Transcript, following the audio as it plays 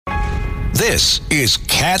This is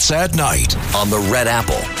Cats at Night on the Red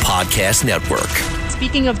Apple Podcast Network.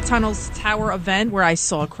 Speaking of Tunnels Tower event, where I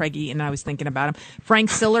saw Craigie and I was thinking about him, Frank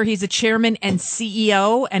Siller, he's the chairman and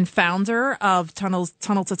CEO and founder of Tunnel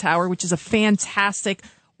to Tower, which is a fantastic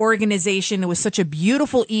organization. It was such a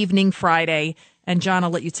beautiful evening Friday. And John, I'll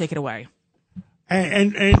let you take it away.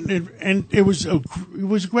 And it was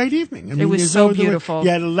a great evening. I mean, it was so beautiful. You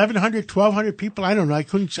had 1,100, 1,200 people. I don't know.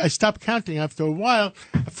 I stopped counting after a while.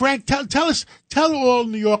 Frank, tell all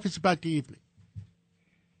New Yorkers about the evening.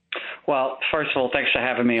 Well, first of all, thanks for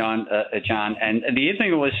having me on, John. And the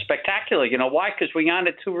evening was spectacular. You know why? Because we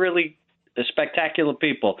honored two really spectacular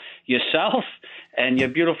people, yourself and your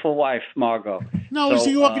beautiful wife, Margot. No, it was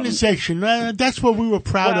the organization. That's what we were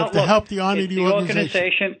proud of, to help the honor the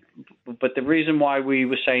organization. But the reason why we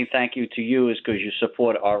were saying thank you to you is because you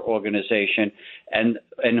support our organization. And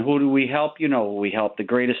who do we help? You know, we help the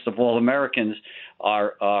greatest of all Americans,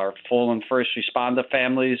 our fallen first responder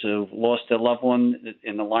families who've lost their loved one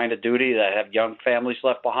in the line of duty, that have young families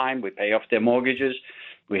left behind. We pay off their mortgages.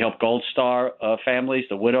 We help Gold Star families,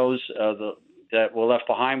 the widows that were left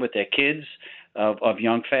behind with their kids of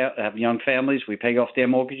young families. We pay off their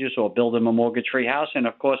mortgages or build them a mortgage-free house. And,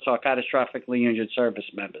 of course, our catastrophically injured service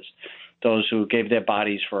members, those who gave their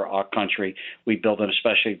bodies for our country. We build an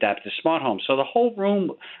especially adapted smart home. So the whole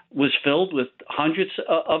room was filled with hundreds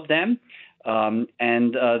of them.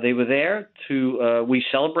 And they were there we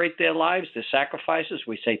celebrate their lives, their sacrifices.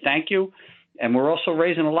 We say thank you. And we're also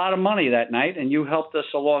raising a lot of money that night, and you helped us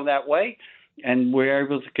along that way. And we're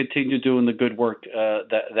able to continue doing the good work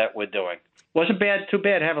that we're doing. Wasn't too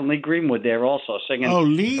bad having Lee Greenwood there also singing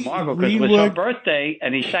to Margot, because it was her birthday,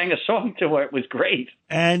 and he sang a song to her. It was great.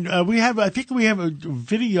 And I think we have a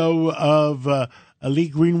video of Lee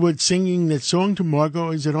Greenwood singing that song to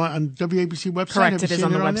Margot. Is it on WABC website? Correct, it is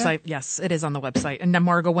on the website. Yes, it is on the website. And then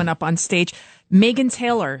Margot went up on stage. Megan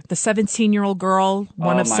Taylor, the 17-year-old girl,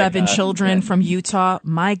 one of seven children from Utah.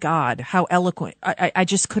 My God, how eloquent. I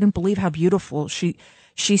just couldn't believe how beautiful she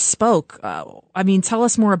spoke. I mean, tell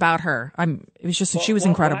us more about her. She was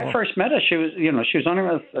incredible. When I first met her, she was only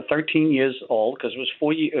around 13 years old, because it was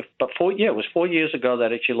 4 years ago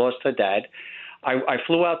that she lost her dad. I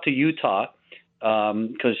flew out to Utah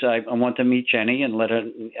because I wanted to meet Jenny and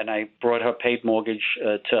I brought her paid mortgage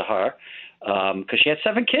to her because she had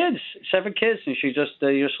seven kids, and she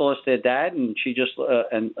just lost their dad, and she just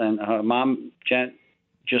and her mom Jen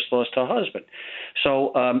just lost her husband.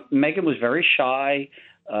 So Megan was very shy,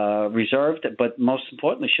 reserved, but most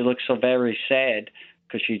importantly, she looked so very sad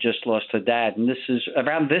because she just lost her dad. And this is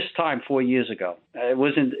around this time 4 years ago. It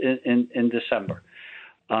was in December.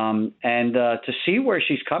 And to see where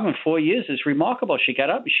she's come in 4 years is remarkable. She got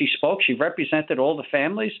up, she spoke, she represented all the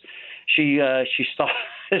families. She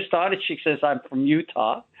started. She says, "I'm from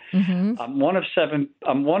Utah. Mm-hmm. I'm one of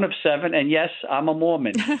seven, and yes, I'm a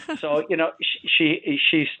Mormon." So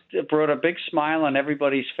she brought a big smile on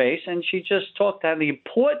everybody's face, and she just talked about the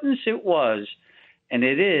importance it was, and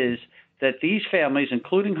it is, that these families,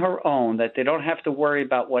 including her own, that they don't have to worry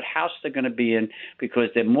about what house they're going to be in because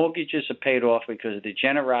their mortgages are paid off because of the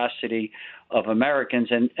generosity of Americans,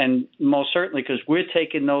 and most certainly because we're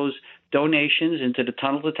taking those donations into the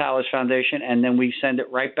Tunnel to Towers Foundation, and then we send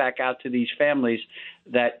it right back out to these families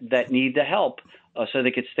that need the help so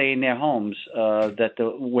they could stay in their homes,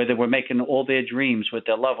 where they were making all their dreams with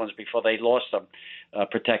their loved ones before they lost them,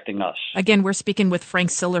 protecting us. Again, we're speaking with Frank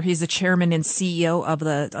Siller. He's the chairman and CEO of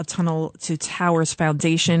the Tunnel to Towers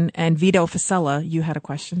Foundation. And Vito Fasella, you had a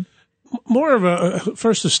question? More of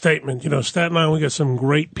a statement. Staten Island, we got some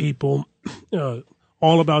great people,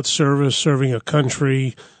 all about service, serving a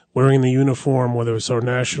country, wearing the uniform, whether it's our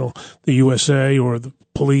national, the USA, or the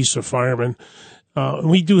police or firemen.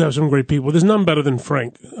 We do have some great people. There's none better than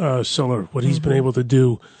Frank Siller, what he's been able to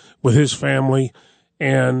do with his family.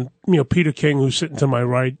 And, Peter King, who's sitting to my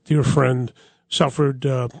right, dear friend, suffered,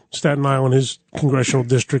 Staten Island, his congressional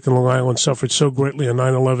district in Long Island, suffered so greatly on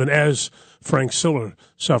 9/11 as Frank Siller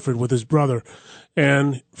suffered with his brother.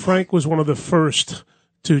 And Frank was one of the first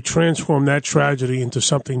to transform that tragedy into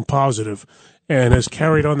something positive, and has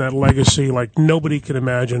carried on that legacy like nobody can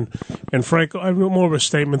imagine. And Frank, I wrote more of a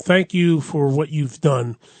statement. Thank you for what you've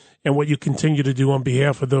done and what you continue to do on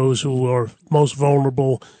behalf of those who are most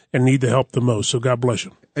vulnerable and need the help the most. So God bless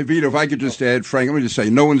you. Hey, Vito, if I could just add, Frank, let me just say,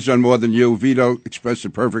 no one's done more than you. Vito expressed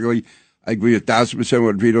it perfectly. I agree 1,000%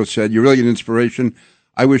 with what Vito said. You're really an inspiration.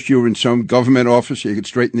 I wish you were in some government office so you could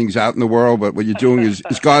straighten things out in the world, but what you're doing is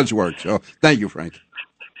God's work. So thank you, Frank.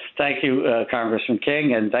 Thank you, Congressman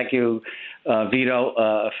King, and thank you,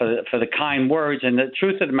 Vito, for the kind words. And the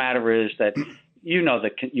truth of the matter is that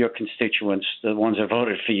your constituents, the ones that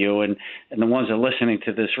voted for you, and the ones that are listening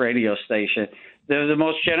to this radio station. They're the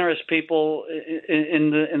most generous people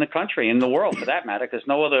in the country, in the world, for that matter, because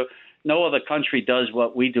no other country does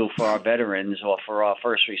what we do for our veterans or for our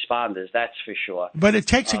first responders. That's for sure. But it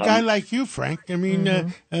takes a guy like you, Frank. I mean,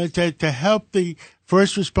 to help the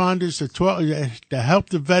first responders, to help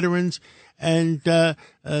the veterans, and the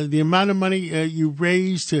amount of money you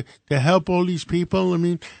raise to help all these people. I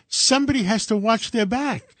mean, somebody has to watch their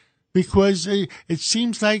back, because it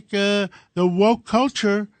seems like the woke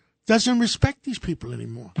culture doesn't respect these people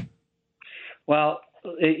anymore. Well,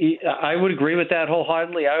 I would agree with that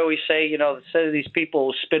wholeheartedly. I always say, instead of these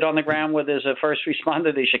people spit on the ground where there's a first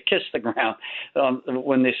responder, they should kiss the ground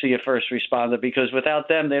when they see a first responder, because without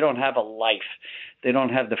them, they don't have a life. They don't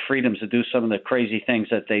have the freedoms to do some of the crazy things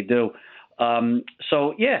that they do.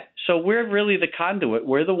 So we're really the conduit.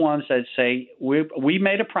 We're the ones that say we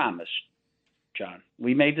made a promise, John.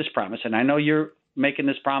 We made this promise, and I know you're making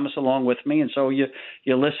this promise along with me, and so your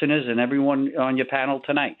listeners and everyone on your panel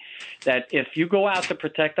tonight, that if you go out to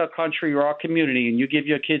protect our country or our community and you give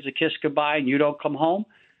your kids a kiss goodbye and you don't come home,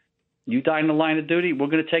 you die in the line of duty, we're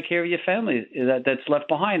going to take care of your family that's left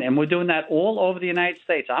behind. And we're doing that all over the United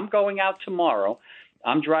States. I'm going out tomorrow.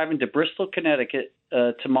 I'm driving to Bristol, Connecticut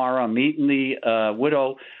tomorrow. I'm meeting the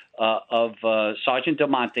widow of Sergeant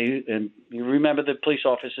Delmonte, and you remember the police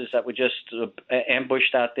officers that were just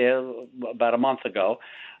ambushed out there about a month ago.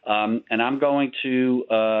 And I'm going to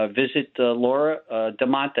visit Laura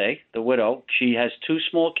Delmonte, the widow. She has 2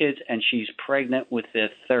 small kids, and she's pregnant with their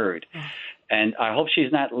 3rd. And I hope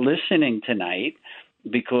she's not listening tonight,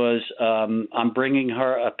 because I'm bringing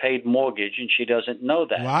her a paid mortgage, and she doesn't know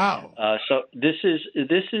that. Wow! So this is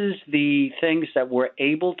the things that we're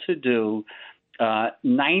able to do.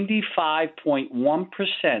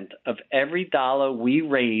 95.1% of every dollar we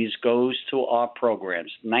raise goes to our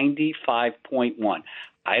programs. 95.1.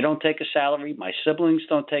 I don't take a salary. My siblings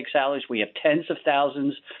don't take salaries. We have tens of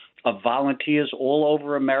thousands of volunteers all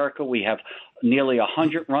over America. We have nearly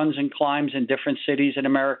 100 runs and climbs in different cities in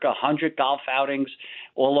America, 100 golf outings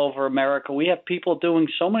all over America. We have people doing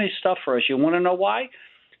so many stuff for us. You want to know why?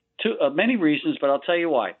 Many reasons, but I'll tell you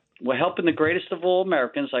why. We're helping the greatest of all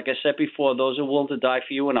Americans, like I said before, those who are willing to die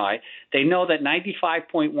for you and I. They know that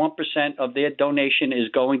 95.1% of their donation is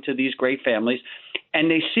going to these great families,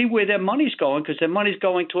 and they see where their money's going, because their money's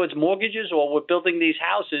going towards mortgages, or we're building these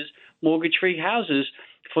houses, mortgage-free houses,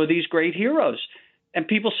 for these great heroes. And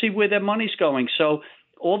people see where their money's going. So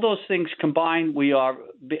all those things combined, we are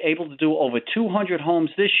able to do over 200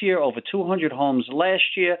 homes this year, over 200 homes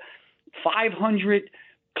last year, 500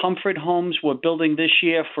 comfort homes we're building this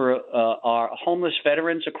year for our homeless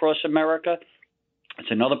veterans across America. It's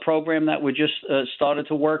another program that we just started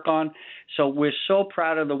to work on. So we're so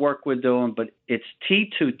proud of the work we're doing, but it's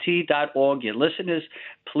T2T.org. Your listeners,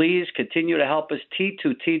 please continue to help us,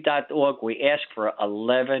 T2T.org. We ask for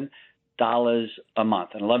 $11 a month.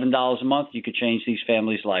 And $11 a month, you could change these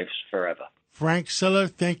families' lives forever. Frank Siller,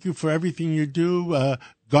 thank you for everything you do.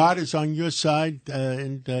 God is on your side,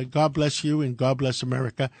 and God bless you, and God bless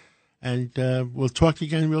America. And we'll talk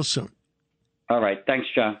again real soon. All right. Thanks,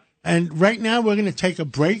 John. And right now we're going to take a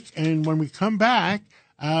break, and when we come back,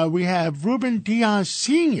 we have Ruben Diaz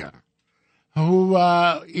Sr., who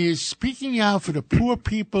is speaking out for the poor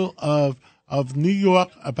people of New York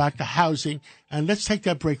about the housing. And let's take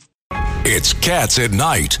that break. It's Cats at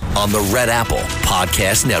Night on the Red Apple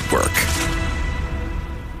Podcast Network.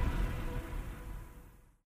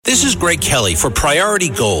 This is Greg Kelly for Priority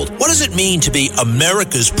Gold. What does it mean to be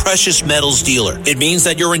America's precious metals dealer? It means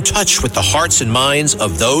that you're in touch with the hearts and minds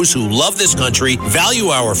of those who love this country, value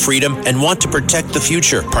our freedom, and want to protect the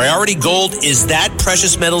future. Priority Gold is that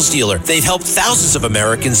precious metals dealer. They've helped thousands of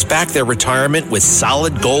Americans back their retirement with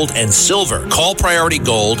solid gold and silver. Call Priority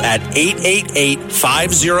Gold at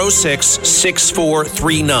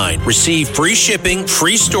 888-506-6439. Receive free shipping,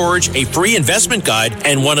 free storage, a free investment guide,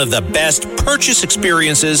 and one of the best purchase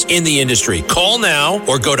experiences in the industry. Call now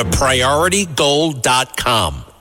or go to PriorityGold.com.